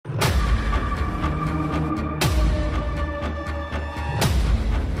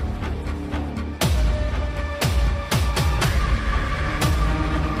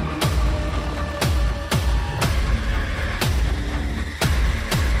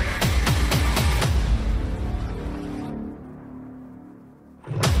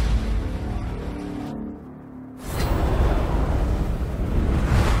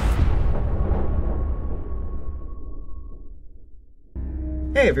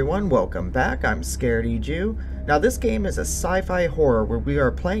Hey everyone, welcome back. I'm Scaredyjew. Now this game is a sci-fi horror where we are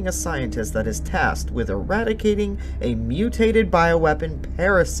playing a scientist that is tasked with eradicating a mutated bioweapon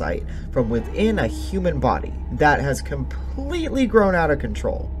parasite from within a human body that has completely grown out of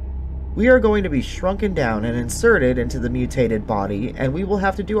control. We are going to be shrunken down and inserted into the mutated body, and we will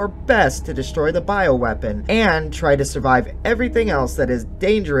have to do our best to destroy the bioweapon and try to survive everything else that is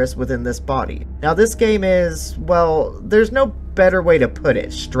dangerous within this body. Now this game is, well, there's no better way to put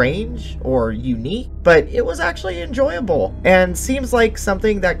it, strange or unique, but it was actually enjoyable and seems like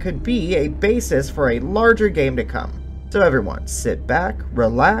something that could be a basis for a larger game to come. So everyone, sit back,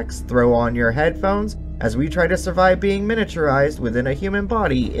 relax, throw on your headphones as we try to survive being miniaturized within a human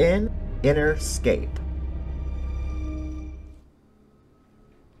body in Innerscape.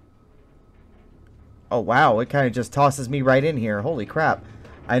 Oh wow, it kind of just tosses me right in here. Holy crap.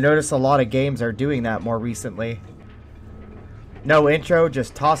 I noticed a lot of games are doing that more recently. No intro,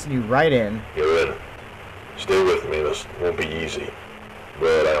 just tossing you right in. You're in. Stay with me, this won't be easy.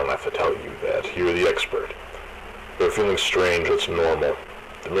 But I don't have to tell you that. You're the expert. If you're feeling strange, it's normal.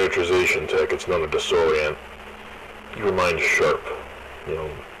 The miniaturization tech, it's known to disorient. Keep your mind sharp. You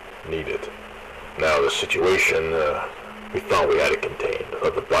don't need it. Now, the situation, we thought we had it contained.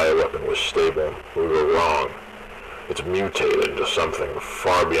 Thought the bioweapon was stable. We were wrong. It's mutated into something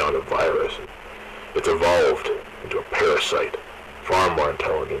far beyond a virus. It's evolved into a parasite. Far more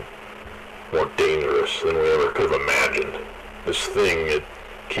intelligent, more dangerous than we ever could have imagined. This thing, it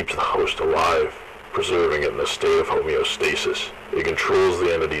keeps the host alive, preserving it in a state of homeostasis. It controls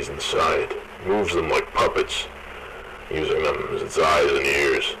the entities inside, moves them like puppets, using them as its eyes and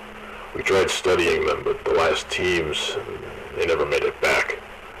ears. We tried studying them, but the last teams, they never made it back.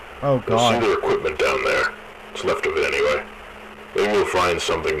 Oh god. You'll see their equipment down there. What's left of it anyway. Maybe we'll find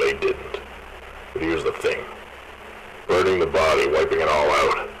something they didn't. But here's the thing. Burning the body, wiping it all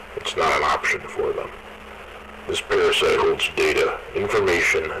out, it's not an option for them. This parasite holds data,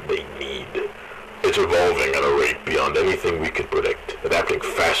 information they need. It's evolving at a rate beyond anything we could predict, adapting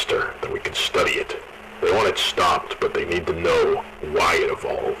faster than we can study it. They want it stopped, but they need to know why it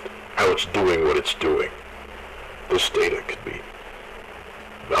evolved, how it's doing what it's doing. This data could be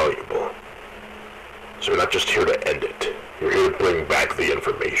valuable. So you're not just here to end it. You're here to bring back the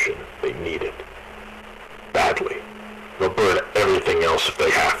information. They need it. Badly. They'll burn everything else if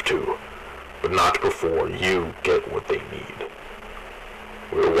they have to, but not before you get what they need.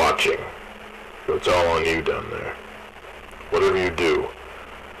 We're watching, so it's all on you down there. Whatever you do,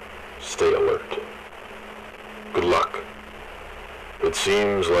 stay alert. Good luck. It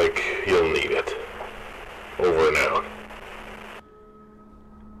seems like you'll need it. Over and out.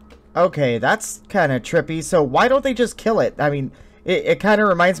 Okay, that's kind of trippy. So why don't they just kill it? I mean, it kind of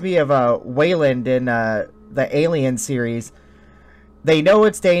reminds me of Wayland in the Alien series. They know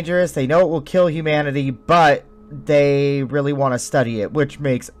it's dangerous, they know it will kill humanity, but they really want to study it, which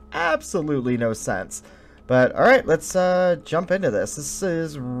makes absolutely no sense. But alright, let's jump into this. This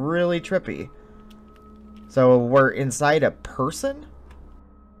is really trippy. So we're inside a person?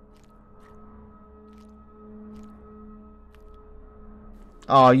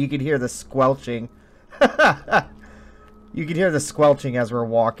 Oh, you could hear the squelching. You could hear the squelching as we're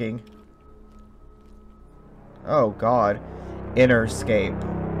walking. Oh god. Innerscape.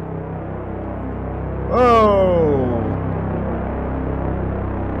 Oh!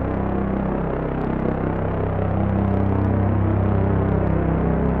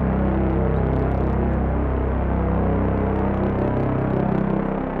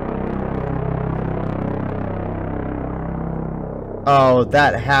 Oh,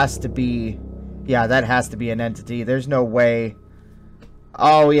 that has to be... Yeah, that has to be an entity. There's no way.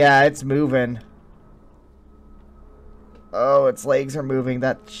 Oh, yeah, it's moving. Oh, its legs are moving.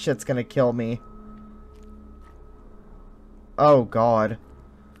 That shit's gonna kill me. Oh, God.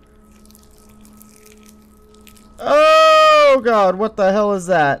 Oh, God. What the hell is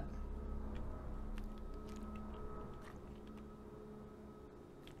that?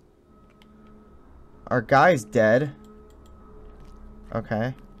 Our guy's dead.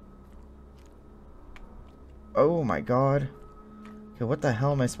 Okay. Oh, my God. Okay, what the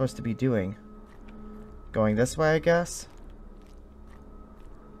hell am I supposed to be doing? Going this way, I guess?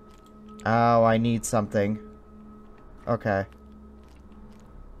 Oh, I need something. Okay.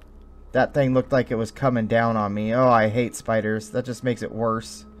 That thing looked like it was coming down on me. Oh, I hate spiders. That just makes it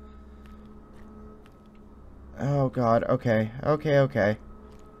worse. Oh, God. Okay. Okay.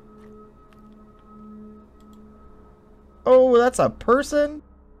 Oh, that's a person?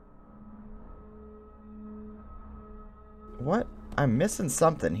 What? I'm missing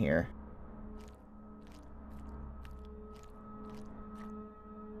something here.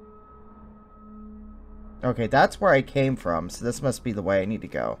 Okay, that's where I came from, so this must be the way I need to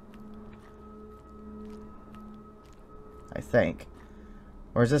go. I think.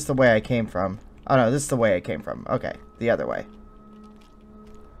 Or is this the way I came from? Oh no, this is the way I came from. Okay, the other way.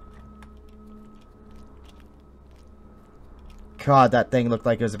 God, that thing looked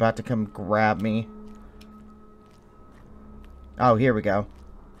like it was about to come grab me. Oh, here we go.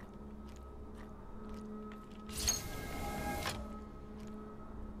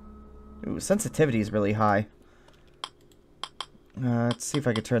 Ooh, sensitivity is really high. Let's see if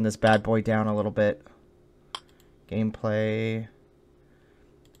I could turn this bad boy down a little bit. Gameplay.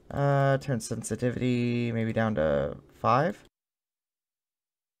 Turn sensitivity maybe down to 5.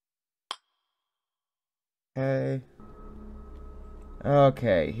 Okay.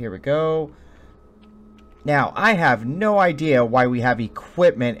 Okay, here we go. Now, I have no idea why we have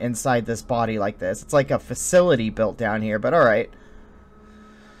equipment inside this body like this. It's like a facility built down here, but alright.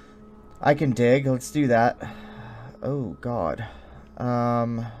 I can dig. Let's do that. Oh, God.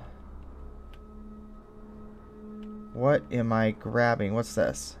 What am I grabbing? What's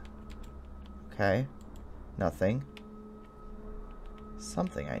this? Okay. Nothing.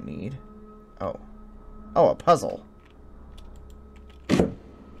 Something I need. Oh. Oh, a puzzle.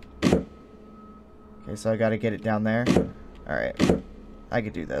 Okay, so I gotta get it down there. Alright. I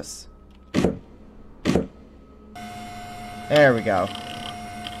could do this. There we go.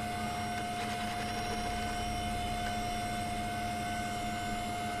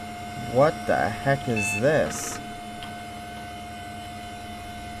 What the heck is this?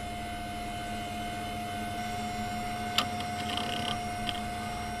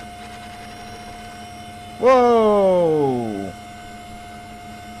 Whoa!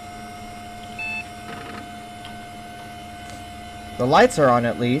 The lights are on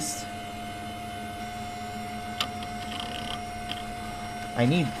at least. I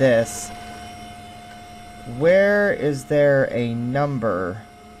need this. Where is there a number?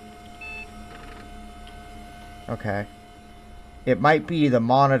 Okay. It might be the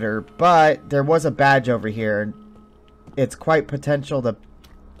monitor, but there was a badge over here. It's quite potential the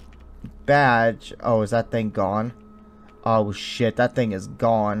badge. Oh, is that thing gone? Oh shit, that thing is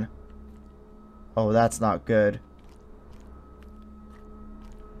gone. Oh, that's not good.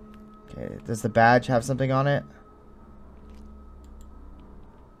 Okay, does the badge have something on it?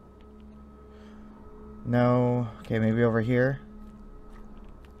 No. Okay, maybe over here.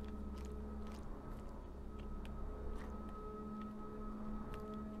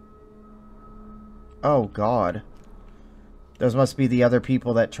 Oh, God. Those must be the other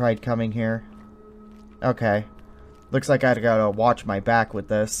people that tried coming here. Okay. Looks like I gotta watch my back with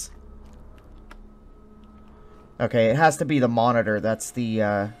this. Okay, it has to be the monitor. That's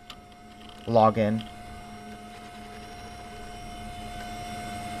the, login.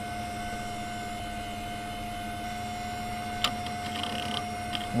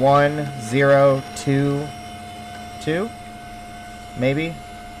 One, 0, 2, 2? Maybe?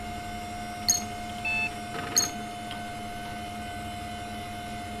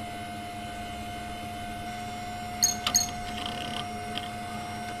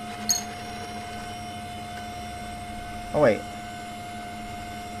 Oh, wait.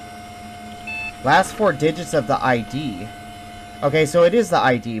 Last 4 digits of the ID. Okay, so it is the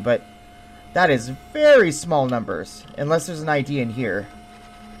ID, but that is very small numbers. Unless there's an ID in here.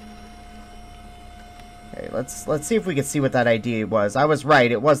 Okay, let's see if we can see what that ID was. I was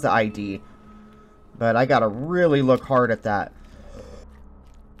right, it was the ID. But I gotta really look hard at that.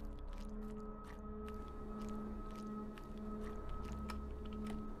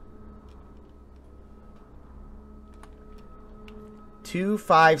 Two,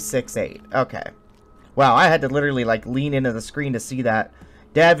 5, 6, 8. Okay. Wow, I had to literally like lean into the screen to see that.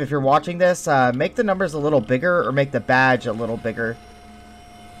 Dev, if you're watching this, make the numbers a little bigger or make the badge a little bigger.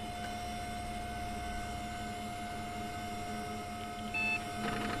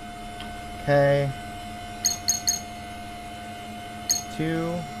 Okay.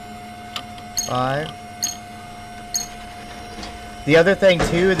 2, 5. The other thing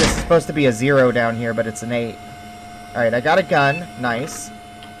too, this is supposed to be a 0 down here, but it's an 8. Alright, I got a gun. Nice.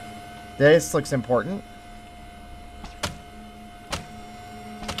 This looks important.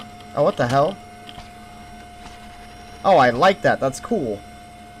 Oh, what the hell? Oh, I like that. That's cool.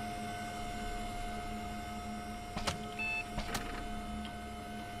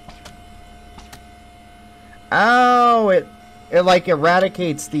 Oh, it like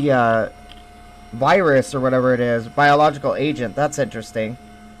eradicates the virus or whatever it is. Biological agent. That's interesting.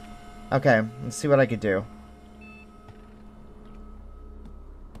 Okay, let's see what I could do.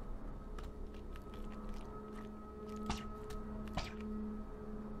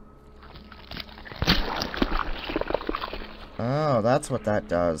 Oh, that's what that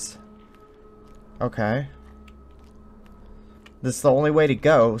does. Okay. This is the only way to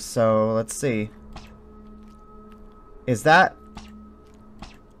go, so let's see. Is that...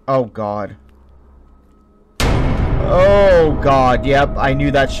 Oh, God. Oh, God. Yep, I knew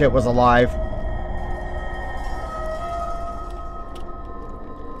that shit was alive.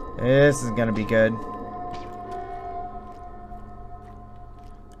 This is gonna be good.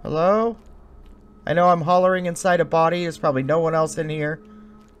 Hello? I know I'm hollering inside a body. There's probably no one else in here.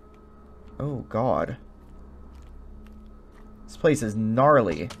 Oh, God. This place is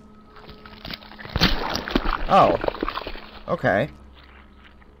gnarly. Oh. Okay.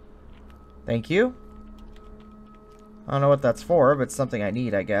 Thank you. I don't know what that's for, but it's something I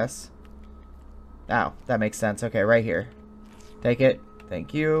need, I guess. Oh, that makes sense. Okay, right here. Take it.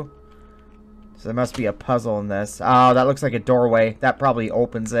 Thank you. So there must be a puzzle in this. Oh, that looks like a doorway. That probably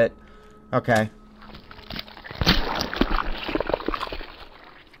opens it. Okay.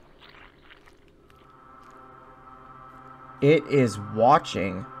 It is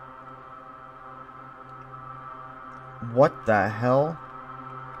watching. What the hell?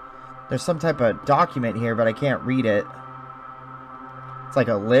 There's some type of document here, but I can't read it. It's like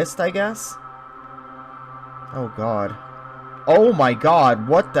a list, I guess? Oh, God. Oh, my God.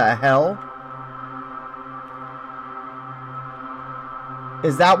 What the hell?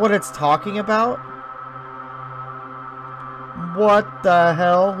 Is that what it's talking about? What the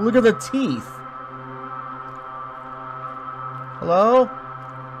hell? Look at the teeth. Hello?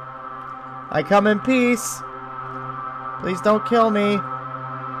 I come in peace. Please don't kill me.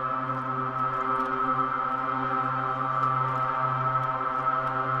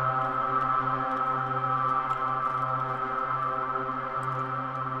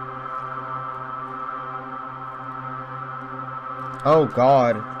 Oh,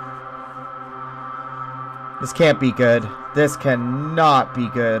 God. This can't be good. This cannot be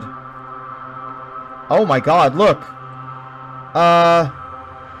good. Oh, my God, look.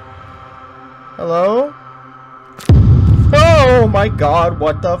 Hello? Oh, my God,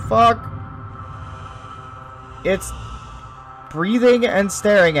 what the fuck? It's breathing and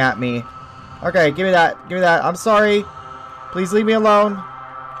staring at me. Okay, give me that. Give me that. I'm sorry. Please leave me alone.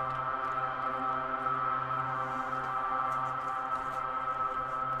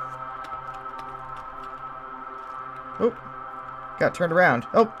 Oh, got turned around.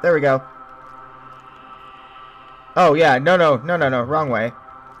 Oh, there we go. Oh, yeah. No, wrong way.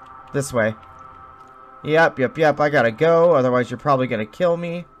 This way. Yep. I gotta go. Otherwise, you're probably gonna kill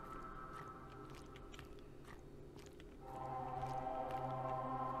me.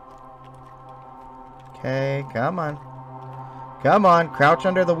 Okay, come on. Come on, crouch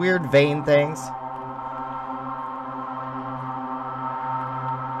under the weird vein things.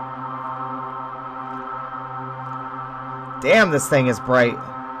 Damn, this thing is bright.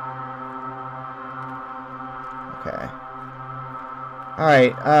 Okay.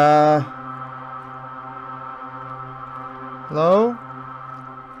 Alright, hello?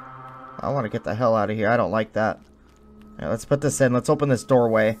 I want to get the hell out of here. I don't like that. Alright, let's put this in. Let's open this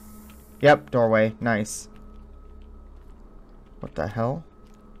doorway. Yep, doorway. Nice. What the hell?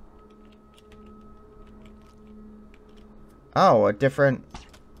 Oh, a different...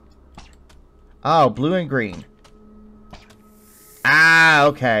 Oh, blue and green. Ah,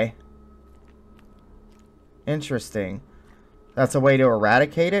 okay. Interesting. That's a way to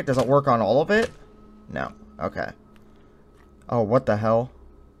eradicate it? Does it work on all of it? No. Okay. Oh, what the hell?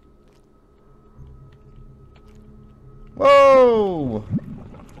 Whoa!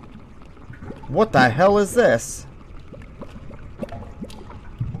 What the hell is this?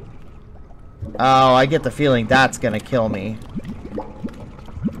 Oh, I get the feeling that's gonna kill me.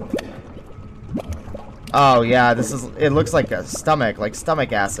 Oh, yeah, this is... It looks like a stomach, like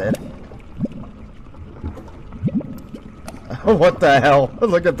stomach acid. What the hell?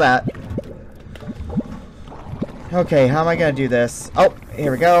 Look at that. Okay, how am I gonna do this? Oh,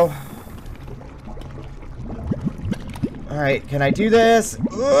 here we go. Alright, can I do this?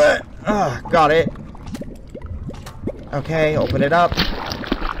 Got it. Okay, open it up.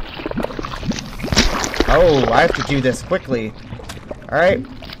 Oh, I have to do this quickly. Alright.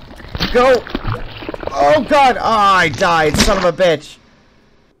 Go! Oh, God! Oh, I died, son of a bitch.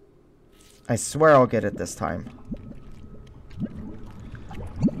 I swear I'll get it this time.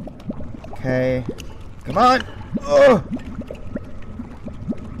 Okay. Come on! Oh!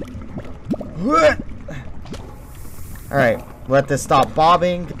 Alright, let this stop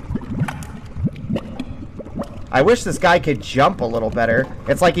bobbing. I wish this guy could jump a little better.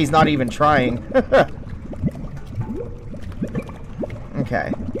 It's like he's not even trying.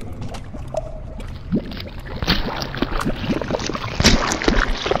 Okay.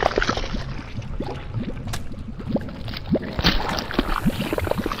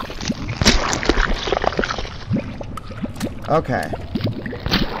 Okay.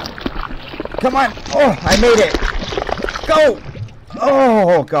 Come on! Oh, I made it! Go!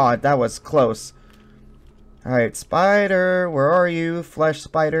 Oh, God, that was close. Alright, spider, where are you? Flesh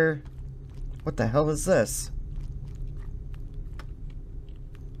spider. What the hell is this?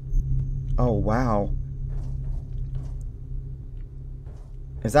 Oh, wow.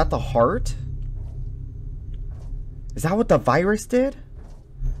 Is that the heart? Is that what the virus did?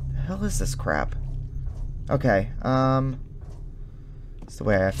 The hell is this crap? Okay, that's the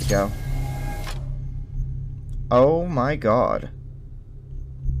way I have to go. Oh my god.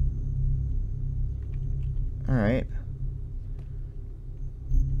 Alright.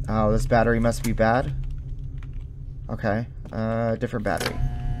 Oh, this battery must be bad. Okay, different battery.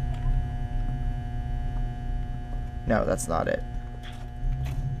 No, that's not it.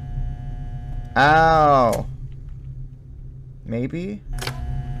 Ow! Maybe?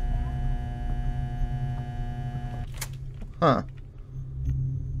 Huh.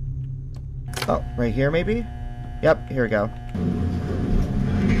 Oh, right here maybe? Yep, here we go.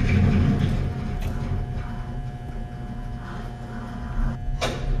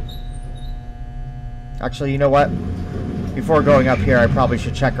 Actually, you know what? Before going up here, I probably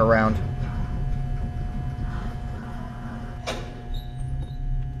should check around.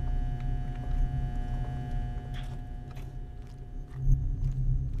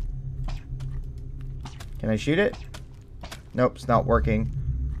 Can I shoot it? Nope, it's not working.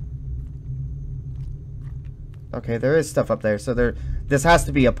 Okay, there is stuff up there, so this has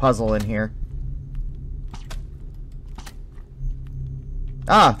to be a puzzle in here.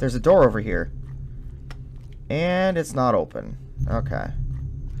 Ah, there's a door over here. And it's not open. Okay.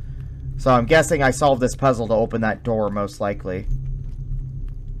 So I'm guessing I solved this puzzle to open that door, most likely.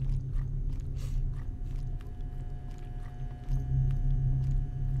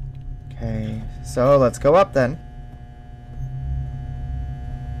 Okay, so let's go up then.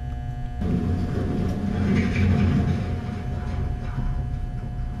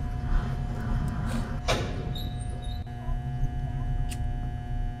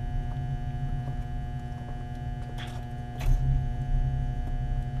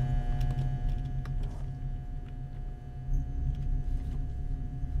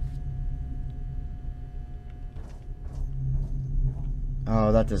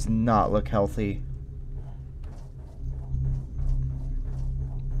 Oh, that does not look healthy.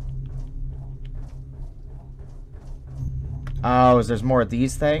 Oh, is there more of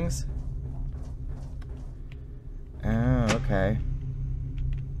these things? Oh, okay.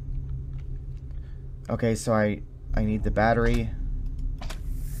 Okay, so I need the battery.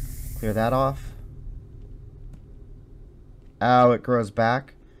 Clear that off. Oh, it grows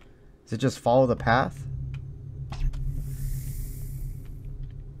back. Does it just follow the path?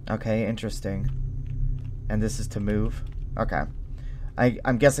 Okay, interesting. And this is to move. Okay.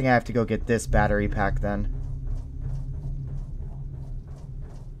 I'm guessing I have to go get this battery pack then.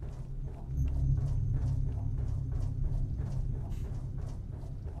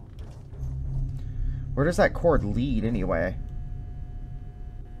 Where does that cord lead anyway?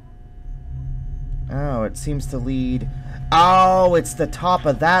 Oh, it seems to lead... Oh, it's the top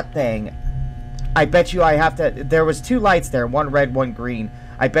of that thing. I bet you I have to... There was two lights there, one red, one green.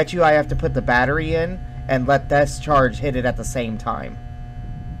 I bet you I have to put the battery in and let this charge hit it at the same time.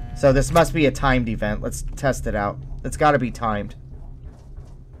 So this must be a timed event. Let's test it out. It's got to be timed.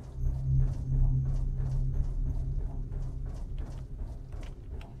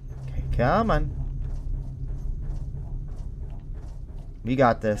 Okay, come on. We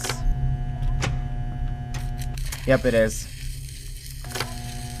got this. Yep, it is.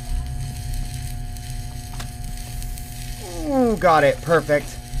 Ooh, got it.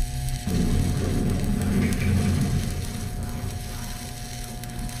 Perfect.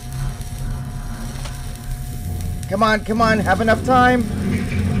 Come on, come on. Have enough time.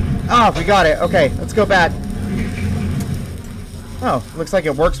 Oh, we got it. Okay, let's go back. Oh, looks like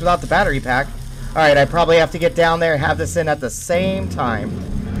it works without the battery pack. Alright, I probably have to get down there and have this in at the same time.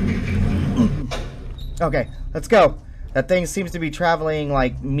 Okay, let's go. That thing seems to be traveling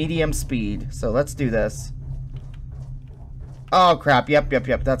like medium speed, so let's do this. Oh crap, yep,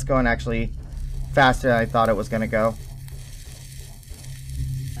 that's going actually faster than I thought it was gonna go.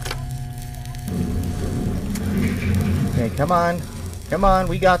 Okay, come on,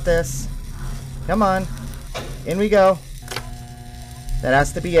 we got this. Come on, in we go. That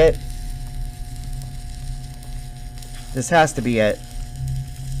has to be it. This has to be it.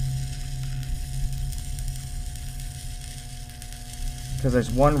 Because there's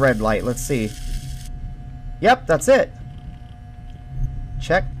one red light. Let's see. Yep, that's it.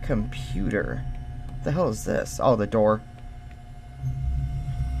 Check computer. What the hell is this? Oh, the door.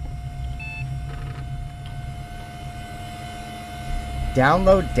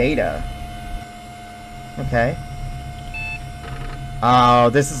 Download data. Okay. Oh,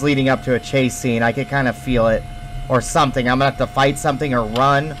 this is leading up to a chase scene. I can kind of feel it. Or something. I'm gonna have to fight something or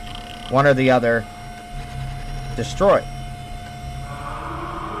run. One or the other. Destroy.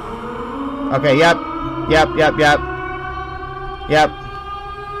 Okay, yep. Yep.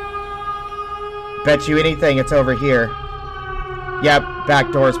 Bet you anything it's over here. Yep,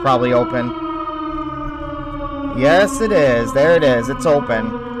 back door's probably open. Yes, it is. There it is. It's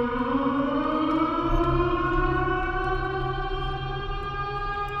open.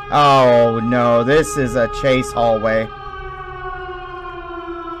 Oh, no. This is a chase hallway.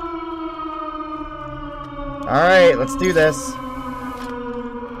 Alright, let's do this.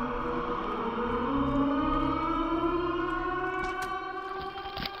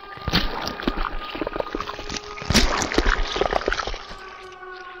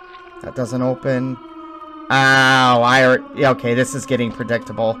 That doesn't open. Ow, okay, this is getting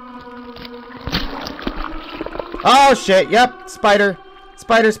predictable. Oh, shit, yep, spider.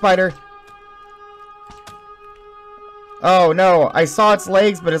 Spider. Oh, no, I saw its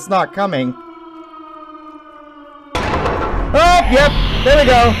legs, but it's not coming. Oh, yep, there we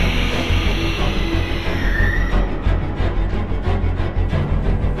go.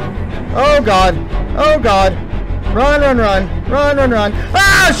 Oh, God. Run.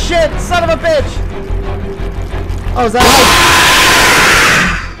 Ah, shit, son of a bitch. Oh, is that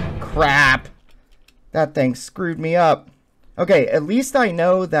like... Crap. That thing screwed me up. Okay, at least I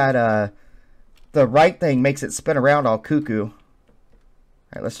know that the right thing makes it spin around all cuckoo.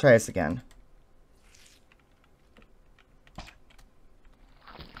 Alright, let's try this again.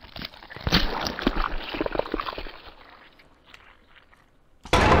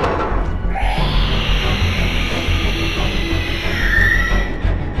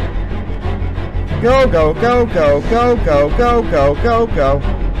 Go.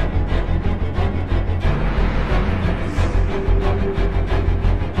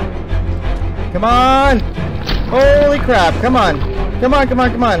 Come on! Holy crap, come on! Run!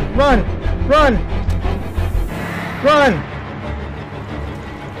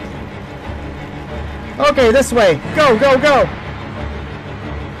 Okay, this way! Go! To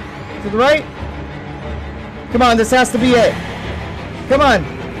the right? Come on, this has to be it! Come on!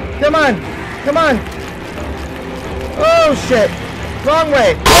 Oh, shit! Wrong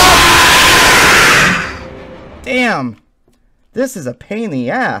way! Damn! This is a pain in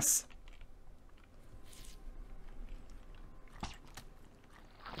the ass.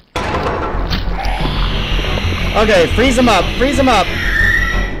 Okay, freeze him up.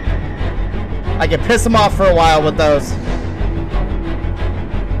 I can piss him off for a while with those.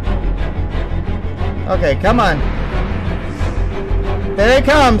 Okay, come on. There he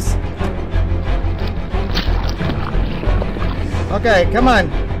comes. Okay, come on.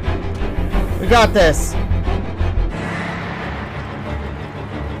 We got this.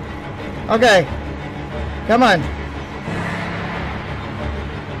 Okay. Come on.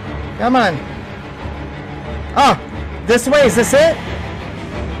 Oh, this way. Is this it?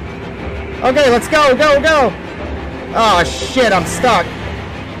 Okay, let's go. Oh, shit, I'm stuck.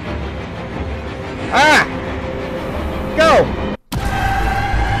 Ah! Go!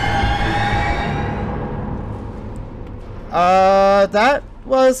 That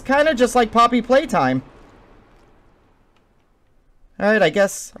was kind of just like Poppy Playtime. Alright, I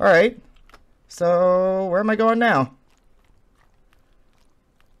guess. Alright. So, where am I going now?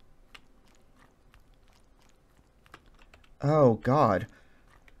 Oh, God.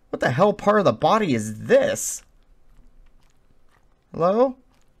 What the hell part of the body is this? Hello?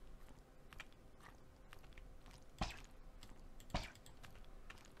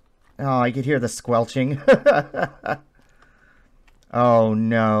 Oh, I could hear the squelching. Oh,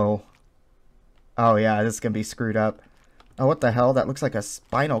 no. Oh, yeah, this is going to be screwed up. Oh, what the hell? That looks like a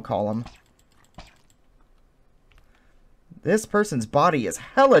spinal column. This person's body is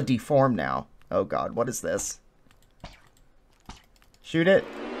hella deformed now. Oh, God, what is this? Shoot it?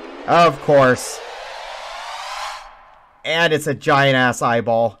 Of course. And it's a giant-ass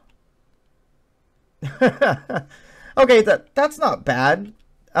eyeball. Okay, that's not bad.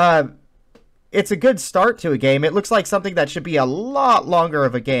 It's a good start to a game. It looks like something that should be a lot longer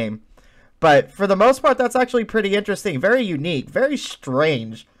of a game. But for the most part, that's actually pretty interesting. Very unique. Very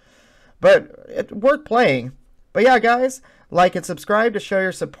strange. But it's worth playing. But yeah, guys, like and subscribe to show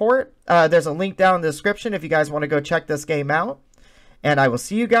your support. There's a link down in the description if you guys want to go check this game out. And I will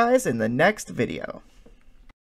see you guys in the next video.